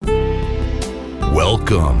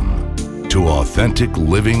Welcome to Authentic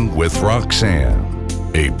Living with Roxanne,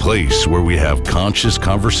 a place where we have conscious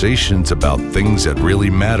conversations about things that really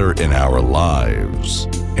matter in our lives.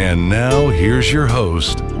 And now, here's your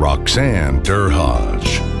host, Roxanne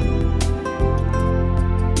Derhaj.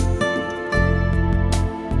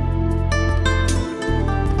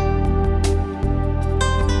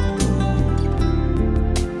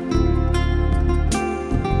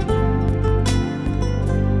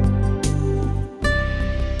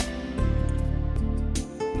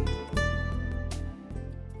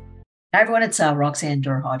 Hi, everyone. It's Roxanne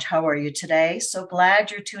Derhaj. How are you today? So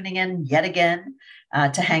glad you're tuning in yet again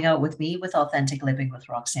to hang out with me with Authentic Living with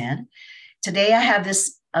Roxanne. Today, I have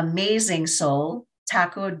this amazing soul,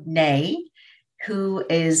 Tacko, Ndiaye, who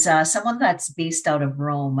is someone that's based out of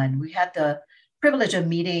Rome. And we had the privilege of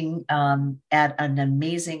meeting at an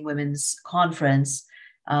amazing women's conference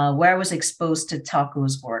where I was exposed to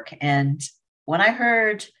Tacko's work. And when I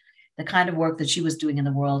heard the kind of work that she was doing in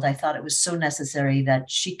the world, I thought it was so necessary that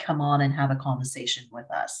she come on and have a conversation with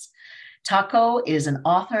us. Tacko is an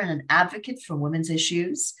author and an advocate for women's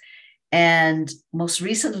issues. And most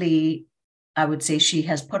recently, I would say she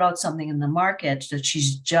has put out something in the market that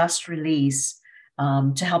she's just released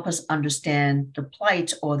to help us understand the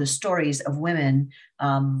plight or the stories of women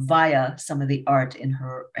via some of the art in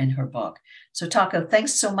her book. So Tacko,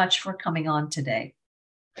 thanks so much for coming on today.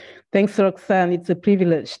 Thanks, Roxanne. It's a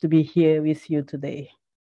privilege to be here with you today.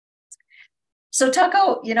 So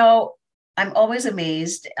Tacko, I'm always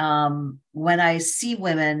amazed when I see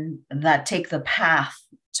women that take the path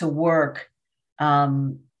to work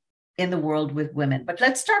in the world with women. But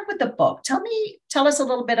let's start with the book. Tell us a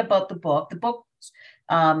little bit about the book. The book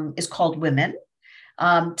is called Women.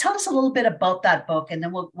 Tell us a little bit about that book, and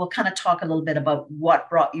then we'll kind of talk a little bit about what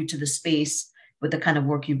brought you to the space with the kind of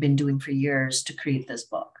work you've been doing for years to create this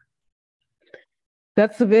book.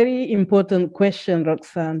 That's a very important question,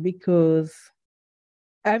 Roxanne, because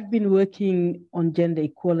I've been working on gender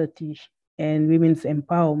equality and women's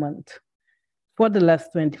empowerment for the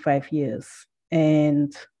last 25 years.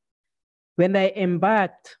 And when I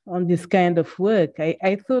embarked on this kind of work,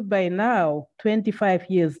 I thought by now, 25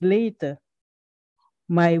 years later,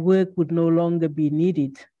 my work would no longer be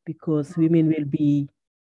needed because women will be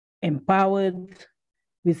empowered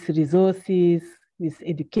with resources, with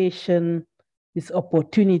education, with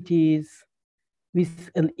opportunities, with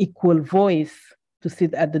an equal voice to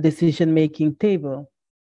sit at the decision-making table.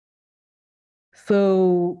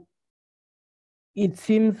 So it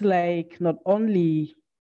seems like not only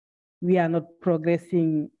we are not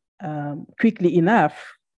progressing quickly enough,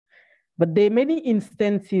 but there are many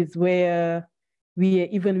instances where we are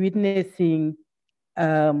even witnessing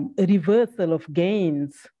a reversal of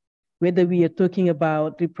gains, whether we are talking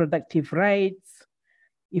about reproductive rights,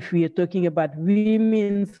 if we are talking about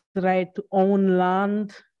women's right to own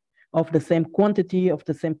land of the same quantity, of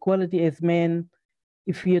the same quality as men,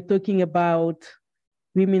 if we are talking about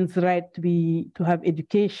women's right to have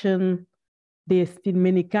education, there's still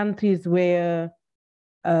many countries where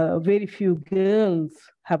very few girls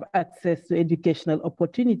have access to educational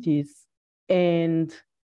opportunities, and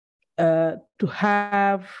to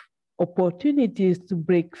have opportunities to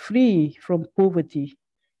break free from poverty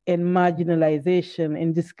and marginalization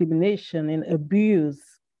and discrimination and abuse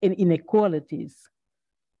and inequalities.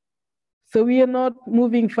 So we are not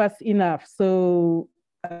moving fast enough. So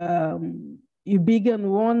you begin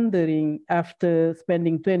wondering, after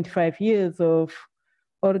spending 25 years of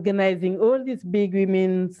organizing all these big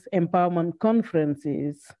women's empowerment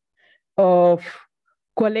conferences, of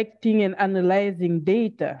collecting and analyzing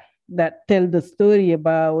data that tell the story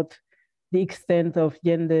about the extent of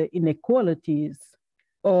gender inequalities,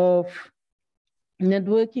 of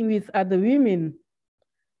networking with other women,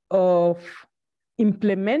 of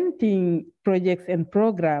implementing projects and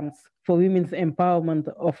programs for women's empowerment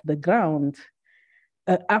off the ground.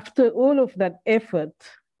 After all of that effort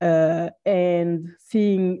and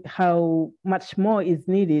seeing how much more is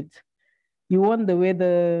needed, you wonder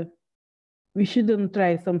whether we shouldn't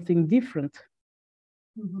try something different.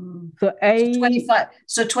 Mm-hmm.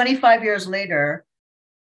 So 25 years later,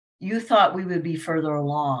 you thought we would be further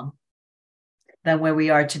along than where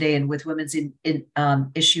we are today and with women's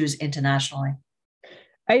issues internationally.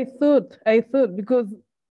 I thought because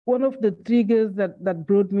one of the triggers that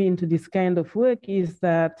brought me into this kind of work is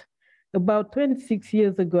that about 26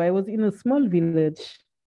 years ago, I was in a small village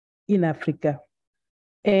in Africa.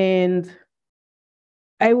 And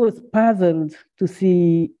I was puzzled to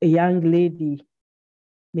see a young lady,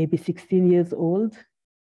 maybe 16 years old.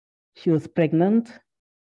 She was pregnant.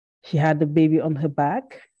 She had the baby on her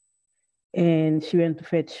back, and she went to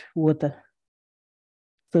fetch water.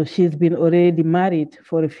 So she's been already married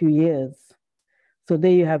for a few years. So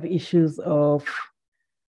there you have issues of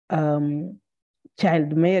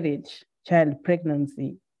child marriage, child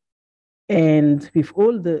pregnancy, and with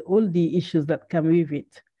all the issues that come with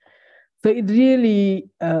it. So it really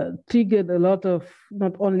triggered a lot of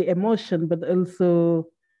not only emotion, but also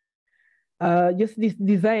just this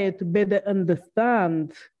desire to better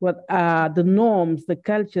understand what are the norms, the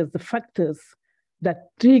cultures, the factors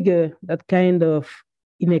that trigger that kind of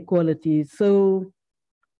inequality. So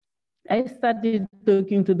I started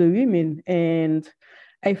talking to the women, and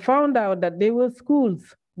I found out that there were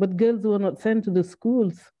schools, but girls were not sent to the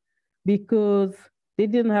schools because they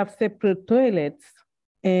didn't have separate toilets.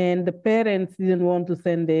 And the parents didn't want to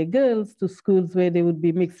send their girls to schools where they would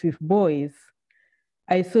be mixed with boys.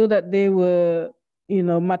 I saw that there were,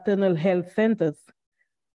 maternal health centers,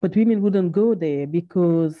 but women wouldn't go there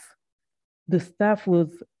because the staff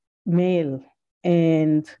was male,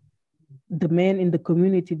 and the men in the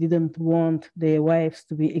community didn't want their wives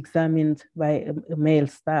to be examined by a male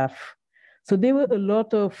staff. So there were a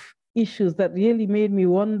lot of issues that really made me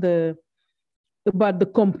wonder about the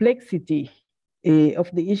complexity of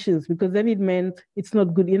the issues, because then it meant it's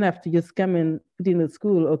not good enough to just come and put in a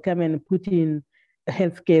school or come and put in a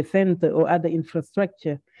healthcare center or other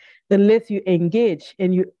infrastructure, unless you engage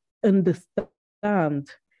and you understand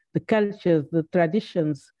the cultures, the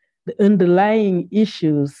traditions, the underlying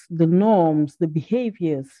issues, the norms, the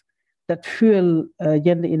behaviors that fuel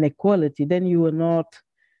gender inequality, then you are not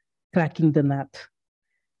cracking the nut.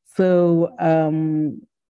 So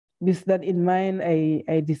with that in mind,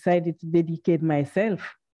 I decided to dedicate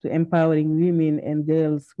myself to empowering women and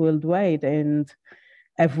girls worldwide. And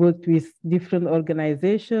I've worked with different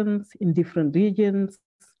organizations in different regions.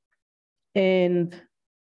 And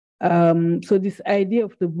so this idea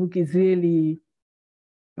of the book is really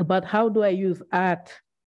about how do I use art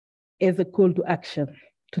as a call to action,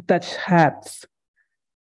 to touch hearts,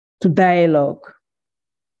 to dialogue,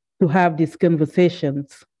 to have these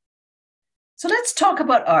conversations. So let's talk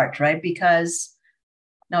about art, right? Because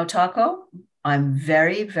now, Tacko, I'm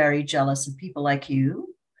very, very jealous of people like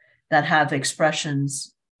you that have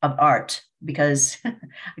expressions of art, because I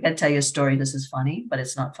got to tell you a story. This is funny, but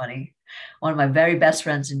it's not funny. One of my very best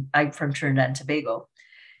friends, I'm from Trinidad and Tobago,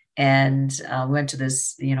 and went to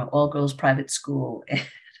this, all girls private school. And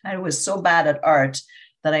I was so bad at art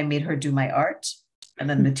that I made her do my art. And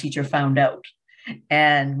then the teacher found out.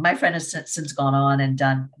 And my friend has since gone on and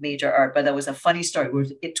done major art, but that was a funny story. We were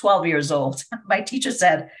at 12 years old. My teacher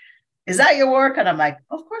said, "Is that your work?" And I'm like,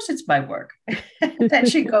 "Of course it's my work." Then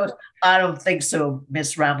she goes, "I don't think so,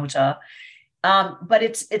 Miss Ramuta." But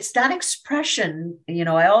it's that expression.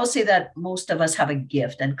 I always say that most of us have a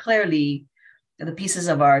gift, and clearly the pieces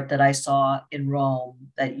of art that I saw in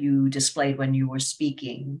Rome that you displayed when you were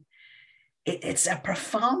speaking, it's a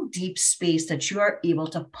profound, deep space that you are able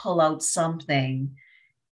to pull out something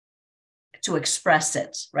to express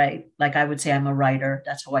it, right? Like I would say I'm a writer.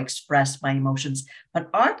 That's how I express my emotions. But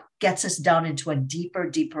art gets us down into a deeper,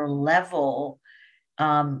 deeper level,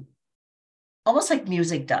 almost like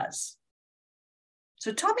music does.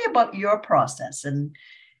 So tell me about your process and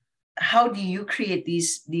how do you create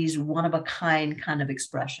these one-of-a-kind kind of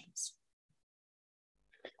expressions?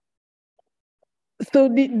 So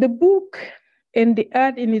the book and the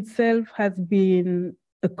art in itself has been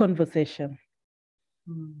a conversation.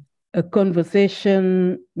 A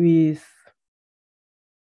conversation with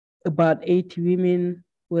about 80 women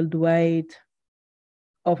worldwide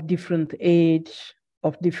of different age,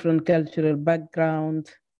 of different cultural background,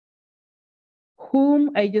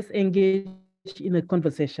 whom I just engaged in a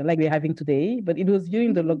conversation like we're having today, but it was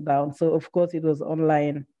during the lockdown. So of course it was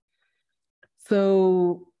online.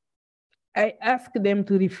 So I asked them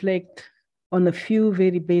to reflect on a few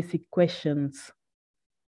very basic questions.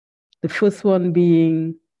 The first one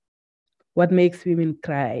being, what makes women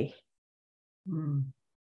cry?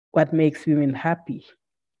 What makes women happy?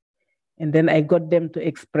 And then I got them to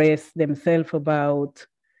express themselves about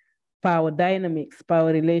power dynamics,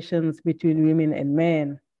 power relations between women and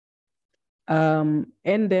men. And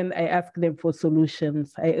then I asked them for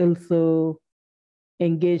solutions. I also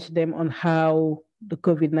engaged them on how the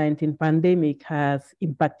COVID-19 pandemic has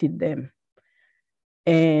impacted them.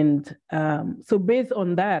 And so based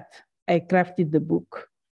on that, I crafted the book.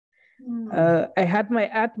 I had my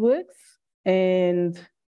artworks, and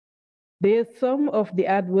there's some of the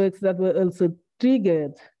artworks that were also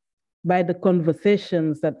triggered by the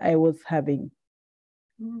conversations that I was having.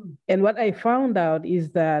 And what I found out is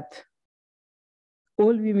that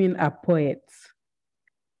all women are poets.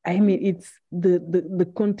 I mean,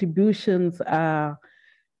 the contributions are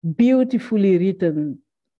beautifully written,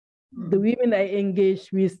 the women I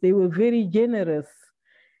engaged with, they were very generous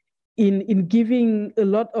in giving a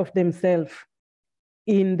lot of themselves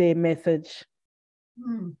in their message.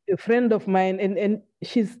 A friend of mine, and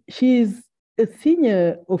she's a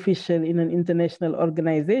senior official in an international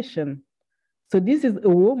organization. So this is a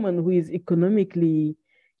woman who is economically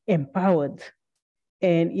empowered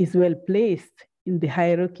and is well placed in the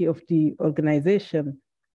hierarchy of the organization.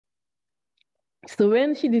 So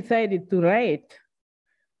when she decided to write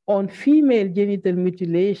on female genital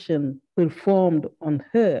mutilation performed on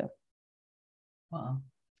her, wow,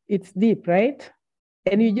 it's deep, right?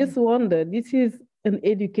 And you just wonder, this is an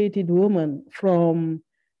educated woman from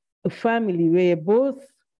a family where both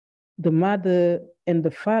the mother and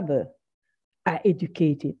the father are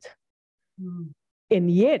educated.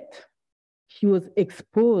 And yet, she was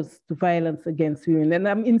exposed to violence against women. And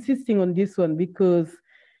I'm insisting on this one because,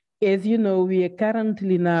 as you know, we are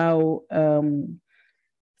currently now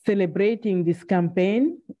celebrating this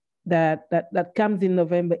campaign that comes in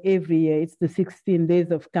November every year. It's the 16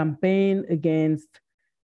 days of campaign against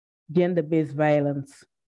gender-based violence.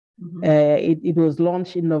 It was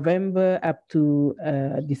launched in November up to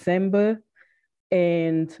December.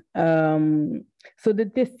 And so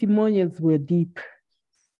the testimonials were deep.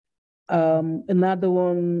 Another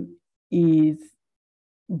one is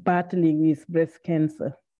battling with breast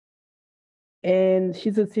cancer. And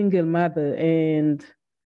she's a single mother, and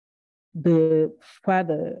the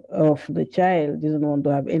father of the child doesn't want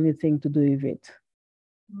to have anything to do with it.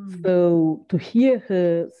 So to hear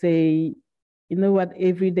her say, you know what,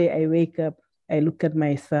 every day I wake up, I look at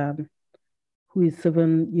my son, who is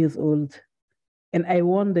 7 years old, and I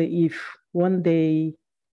wonder if one day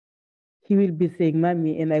he will be saying,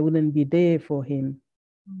 Mommy, and I wouldn't be there for him.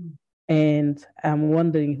 And I'm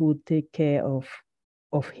wondering who would take care of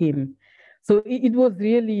him. So it was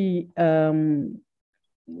really, some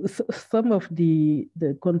of the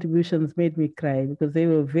contributions made me cry because they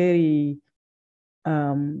were very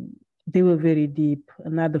deep.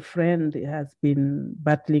 Another friend has been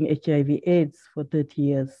battling HIV/AIDS for 30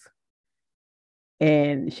 years.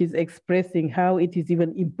 And she's expressing how it is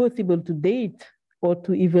even impossible to date or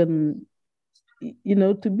to even,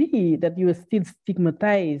 to be, that you are still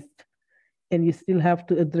stigmatized and you still have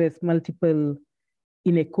to address multiple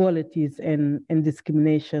inequalities and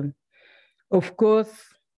discrimination. Of course,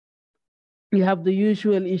 you have the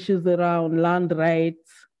usual issues around land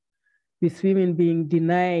rights, with women being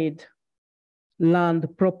denied land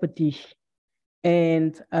property.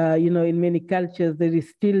 And, in many cultures, there is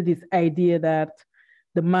still this idea that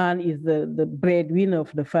the man is the breadwinner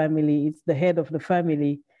of the family, it's the head of the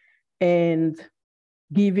family. And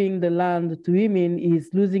giving the land to women is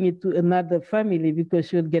losing it to another family because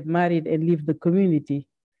she would get married and leave the community.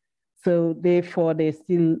 So therefore, there's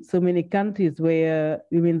still so many countries where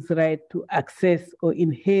women's right to access or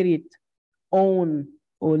inherit, own,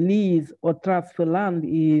 or lease or transfer land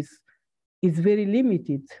is very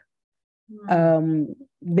limited.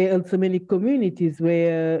 There are also many communities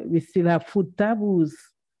where we still have food taboos.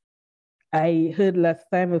 I heard last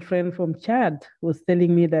time a friend from Chad was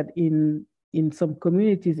telling me that in some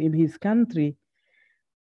communities in his country,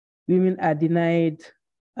 women are denied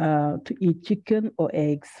to eat chicken or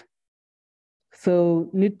eggs. So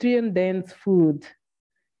nutrient-dense food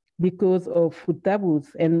because of food taboos.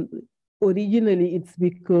 And originally it's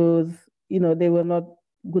because, they were not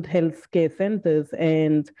good health care centers.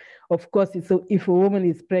 And of course, if a woman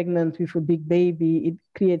is pregnant with a big baby, it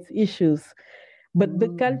creates issues. But the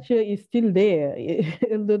culture is still there,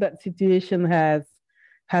 although that situation has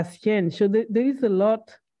changed. So there is a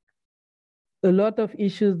lot of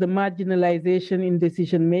issues, the marginalization in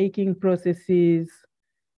decision-making processes,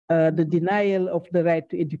 the denial of the right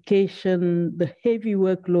to education, the heavy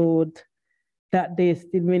workload, that there's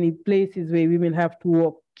still many places where women have to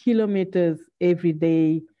walk kilometers every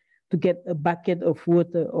day to get a bucket of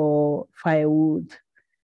water or firewood.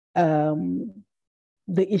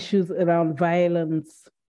 The issues around violence,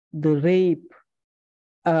 the rape,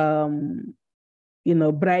 bride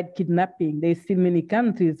kidnapping. There's still many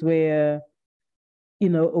countries where, a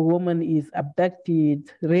woman is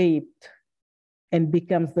abducted, raped, and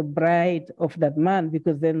becomes the bride of that man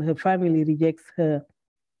because then her family rejects her.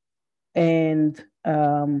 And,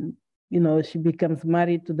 she becomes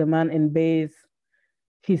married to the man and bears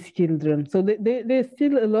his children. So there's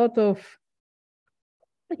still a lot of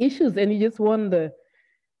issues, and you just wonder,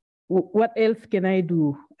 what else can I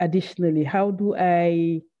do additionally? How do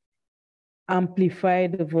I amplify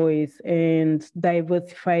the voice and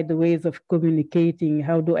diversify the ways of communicating?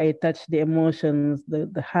 How do I touch the emotions,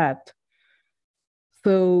 the heart?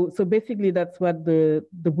 So basically, that's what the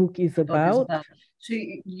book is about. So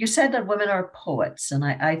you said that women are poets, and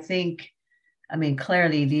I think, I mean,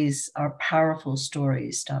 clearly these are powerful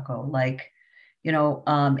stories, Tacko. Like,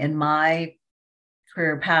 in my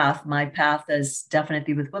career path, my path is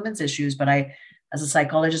definitely with women's issues, but as a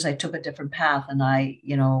psychologist, I took a different path, and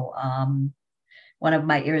one of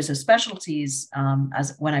my areas of specialties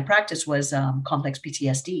as when I practiced was complex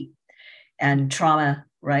PTSD and trauma,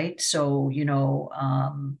 right? So,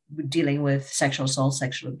 dealing with sexual assault,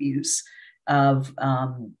 sexual abuse of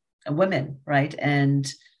women, right?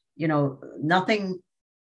 And, nothing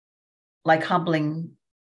like humbling,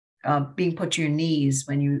 being put to your knees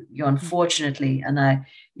when you unfortunately, and I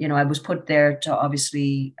was put there to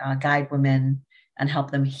obviously guide women and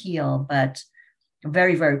help them heal, but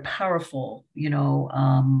very, very powerful,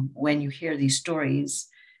 when you hear these stories,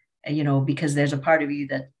 because there's a part of you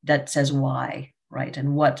that says why, right?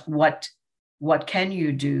 And what can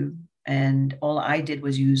you do? And all I did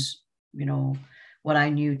was use, what I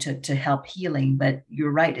knew to help healing. But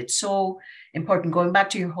you're right, it's so important. Going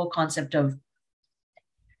back to your whole concept of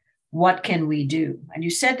what can we do? And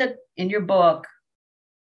you said that in your book,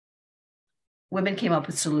 women came up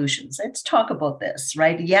with solutions. Let's talk about this,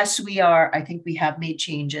 right? Yes, I think we have made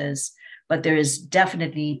changes, but there is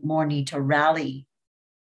definitely more need to rally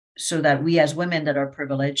so that we as women that are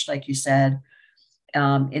privileged, like you said,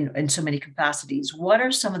 in so many capacities, what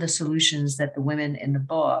are some of the solutions that the women in the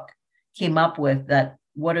book came up with?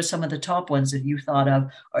 What are some of the top ones that you thought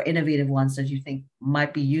of, or innovative ones that you think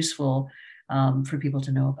might be useful for people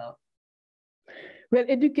to know about? Well,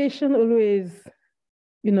 education always,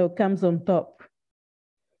 comes on top.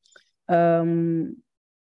 One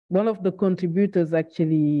of the contributors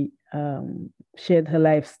actually shared her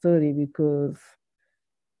life story because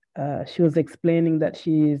she was explaining that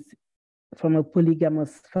she is from a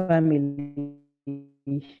polygamous family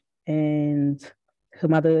and her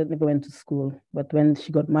mother never went to school. But when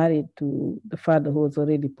she got married to the father who was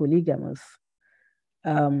already polygamous,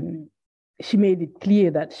 she made it clear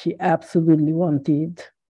that she absolutely wanted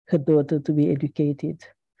her daughter to be educated.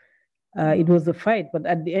 It was a fight, but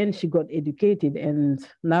at the end she got educated, and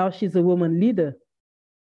now she's a woman leader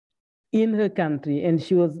in her country. And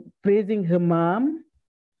she was praising her mom,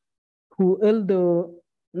 who, although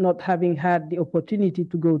not having had the opportunity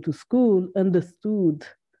to go to school, understood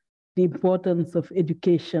the importance of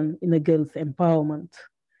education in a girl's empowerment.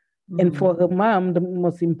 And for her mom, the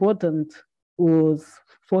most important was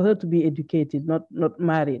for her to be educated, not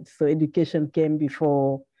married. So education came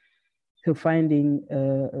before her finding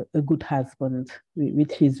a good husband,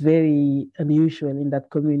 which is very unusual in that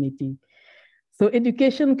community. So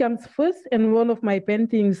education comes first, and one of my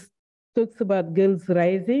paintings talks about girls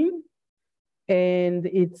rising, and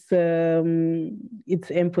it's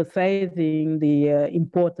emphasizing the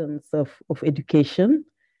importance of education.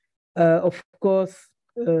 Of course,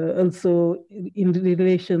 also in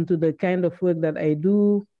relation to the kind of work that I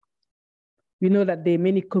do, we know that there are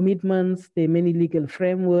many commitments, there are many legal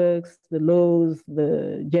frameworks, the laws,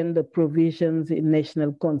 the gender provisions in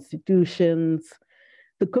national constitutions.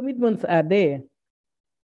 The commitments are there.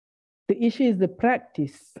 The issue is the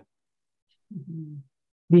practice.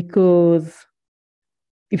 Because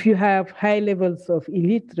if you have high levels of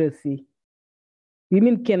illiteracy,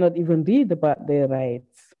 women cannot even read about their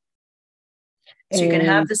rights. So you can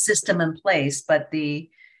have the system in place, but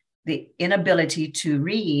the inability to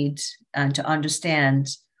read and to understand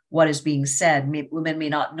what is being said, women may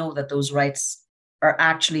not know that those rights are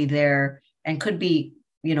actually there and could be,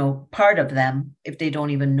 part of them if they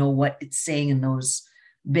don't even know what it's saying in those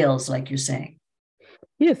bills, like you're saying.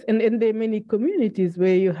 Yes, and there are many communities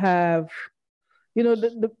where you have,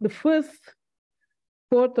 the first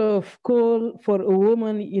port of call for a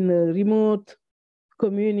woman in a remote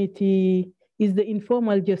community is the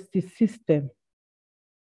informal justice system,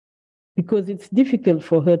 because it's difficult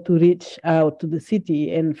for her to reach out to the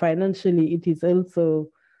city, and financially it is also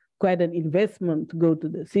quite an investment to go to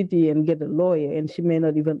the city and get a lawyer, and she may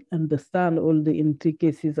not even understand all the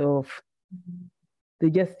intricacies of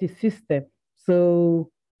the justice system.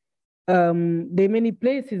 So there are many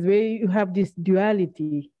places where you have this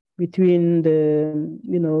duality between the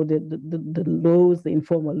laws, the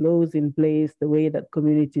informal laws in place, the way that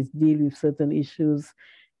communities deal with certain issues,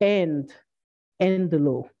 and the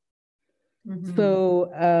law.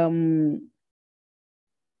 So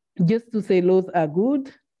just to say laws are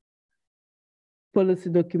good, policy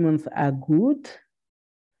documents are good,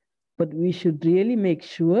 but we should really make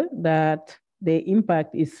sure that their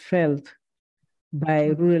impact is felt by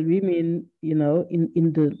rural women, in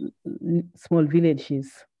the small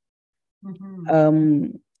villages.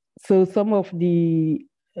 So some of the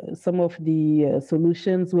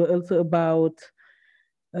solutions were also about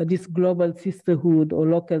this global sisterhood or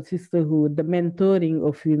local sisterhood, the mentoring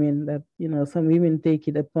of women, that, some women take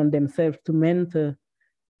it upon themselves to mentor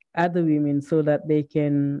other women so that they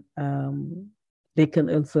can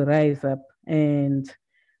also rise up. And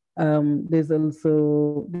there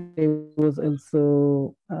was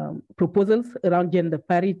also proposals around gender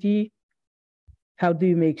parity. How do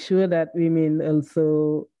you make sure that women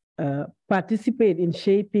also participate in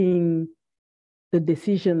shaping the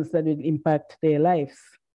decisions that will impact their lives?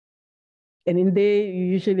 And in there, you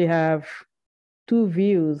usually have two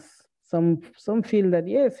views. Some feel that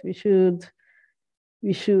yes, we should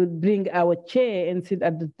bring our chair and sit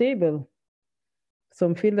at the table.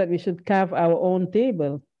 Some feel that we should carve our own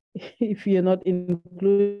table. If you're not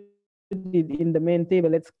included in the main table,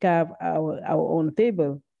 let's carve our own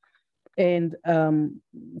table. And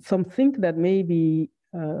some think that maybe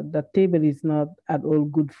that table is not at all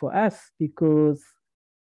good for us because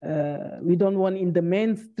we don't want in the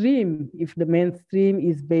mainstream, if the mainstream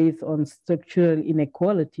is based on structural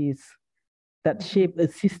inequalities that shape a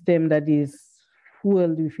system that is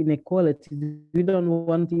fueled with inequalities. We don't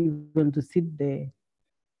want even to sit there.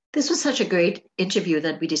 This was such a great interview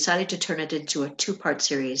that we decided to turn it into a 2-part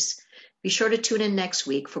series. Be sure to tune in next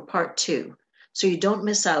week for part 2 so you don't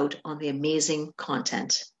miss out on the amazing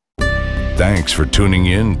content. Thanks for tuning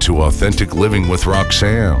in to Authentic Living with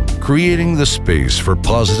Roxanne, creating the space for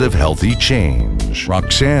positive, healthy change.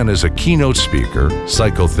 Roxanne is a keynote speaker,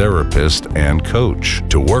 psychotherapist, and coach.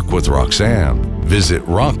 To work with Roxanne, visit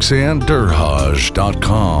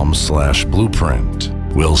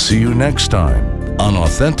roxannederhaj.com/blueprint. We'll see you next time on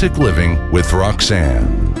Authentic Living with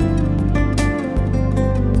Roxanne.